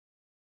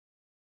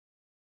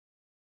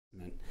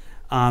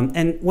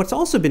And what's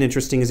also been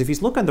interesting is if you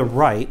look on the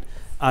right,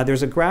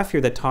 there's a graph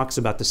here that talks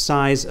about the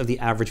size of the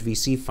average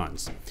VC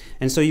funds.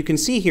 And so you can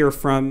see here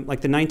from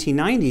like the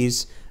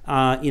 1990s,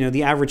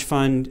 the average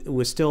fund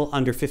was still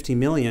under 50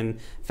 million.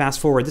 Fast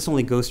forward, this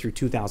only goes through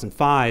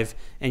 2005,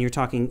 and you're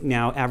talking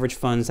now average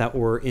funds that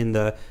were in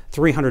the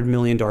 $300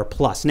 million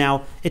plus.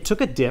 Now, it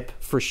took a dip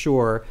for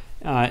sure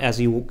as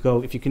you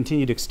go, if you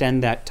continue to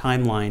extend that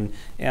timeline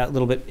a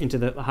little bit into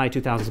the high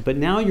 2000s. But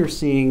now you're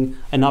seeing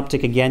an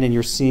uptick again, and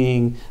you're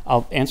seeing,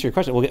 I'll answer your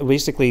question, well,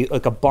 basically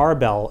like a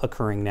barbell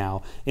occurring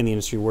now in the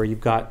industry where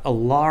you've got a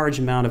large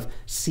amount of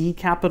seed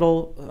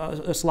capital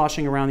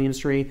sloshing around the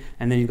industry,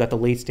 and then you've got the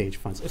late stage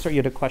funds. Sorry, you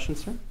had a question,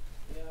 sir?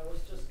 Yeah, I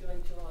was just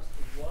going to ask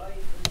why...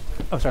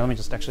 Oh, sorry, let me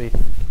just actually,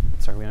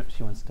 sorry,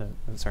 she wants to,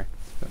 sorry.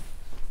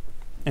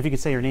 If you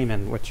could say your name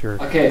and what your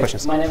question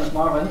is. My name is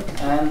Marvin,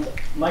 and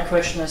my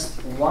question is,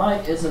 why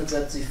is it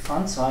that the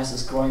fund size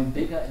is growing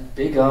bigger and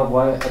bigger,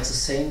 while at the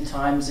same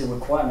time the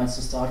requirements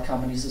to start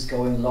companies is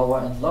going lower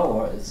and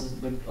lower? It's a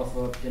bit of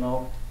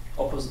a,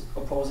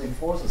 opposing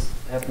forces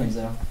happening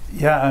there.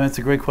 Yeah, and it's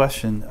a great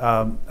question.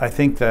 I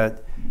think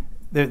that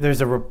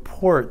there's a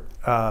report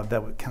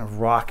that kind of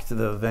rocked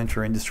the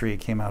venture industry. It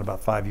came out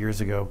about 5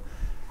 years ago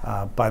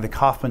by the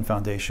Kauffman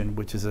Foundation,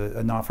 which is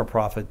a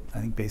not-for-profit,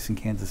 I think, based in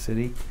Kansas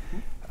City,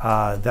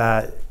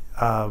 that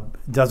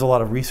does a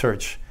lot of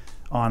research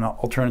on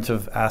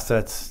alternative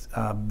assets,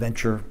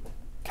 venture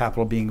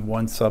capital being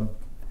one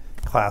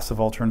subclass of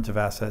alternative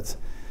assets.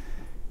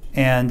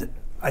 And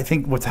I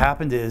think what's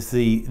happened is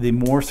the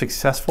more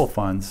successful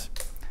funds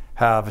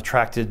have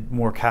attracted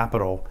more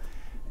capital,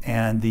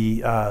 and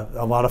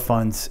a lot of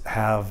funds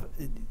have,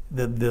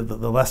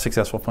 the less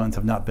successful funds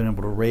have not been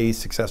able to raise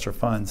successor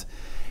funds.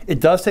 It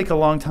does take a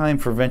long time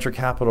for venture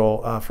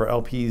capital, for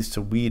LPs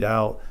to weed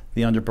out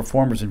the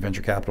underperformers in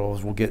venture capital,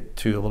 as we'll get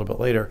to a little bit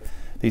later.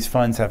 These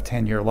funds have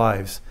 10-year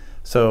lives.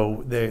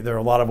 So there are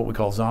a lot of what we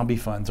call zombie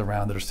funds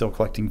around that are still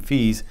collecting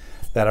fees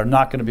that are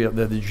not going to be,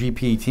 the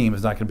GP team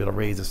is not going to be able to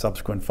raise a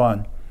subsequent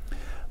fund.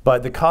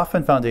 But the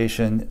Kauffman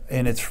Foundation,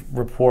 in its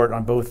report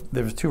on both,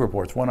 there was two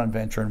reports, one on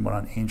venture and one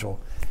on angel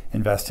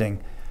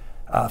investing,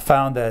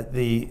 found that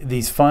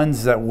these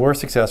funds that were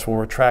successful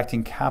were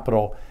attracting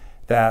capital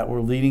that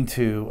were leading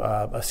to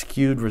a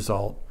skewed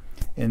result,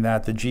 in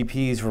that the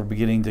GPs were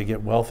beginning to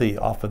get wealthy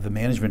off of the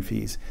management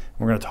fees.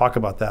 We're going to talk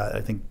about that. I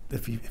think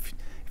if you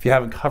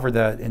haven't covered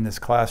that in this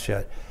class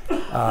yet,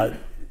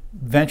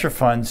 venture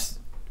funds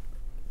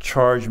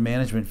charge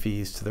management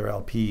fees to their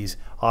LPs.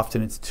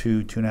 Often it's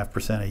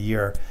 2.5% a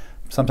year,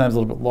 sometimes a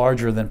little bit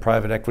larger than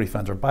private equity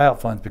funds or buyout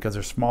funds because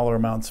there's smaller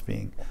amounts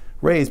being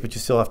raised, but you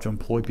still have to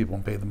employ people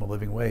and pay them a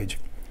living wage.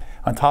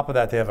 On top of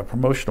that, they have a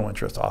promotional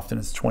interest. Often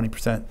it's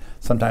 20%,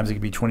 sometimes it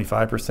could be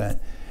 25%.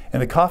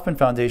 And the Kauffman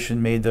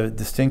Foundation made the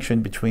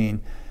distinction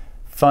between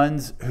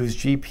funds whose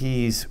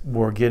GPs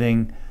were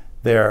getting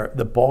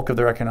the bulk of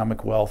their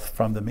economic wealth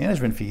from the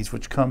management fees,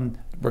 which come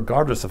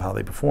regardless of how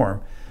they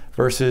perform,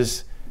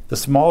 versus the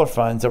smaller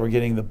funds that were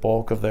getting the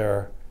bulk of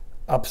their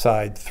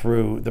upside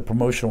through the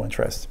promotional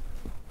interest.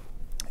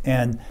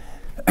 And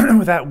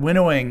with that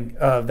winnowing,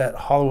 that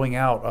hollowing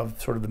out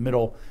of sort of the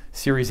middle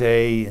Series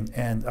A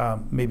and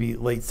maybe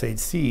late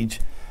stage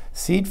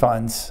seed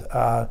funds,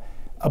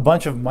 a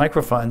bunch of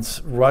micro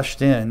funds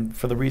rushed in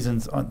for the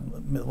reasons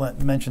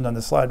mentioned on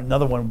the slide.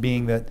 Another one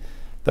being that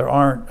there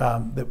aren't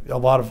a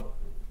lot of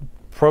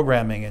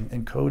programming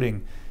and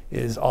coding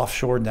is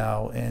offshore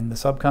now in the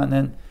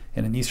subcontinent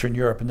and in Eastern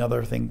Europe.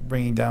 Another thing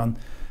bringing down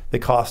the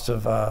cost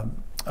of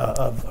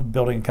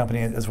building a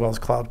company as well as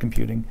cloud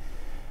computing.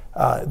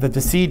 That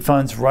the seed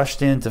funds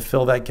rushed in to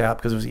fill that gap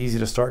because it was easy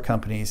to start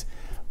companies.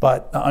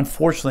 But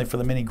unfortunately for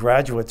the many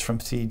graduates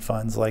from seed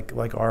funds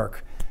like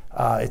ARC,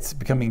 it's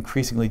becoming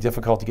increasingly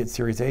difficult to get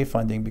Series A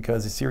funding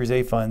because the Series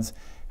A funds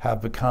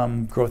have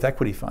become growth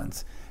equity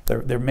funds.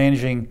 They're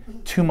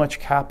managing too much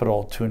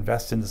capital to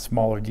invest into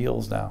smaller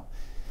deals now.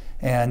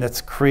 And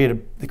that's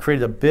created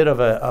a bit of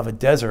a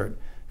desert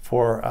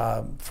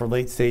for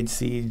late stage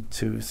seed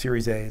to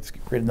Series A. It's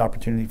created an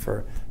opportunity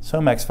for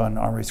Somak's fund,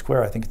 Henri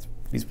Square. I think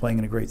he's playing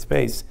in a great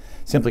space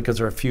simply because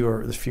there's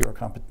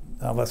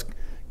less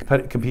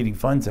competing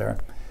funds there.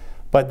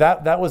 But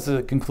that was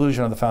the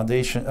conclusion of the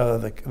foundation,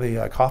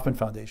 the Kauffman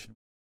Foundation.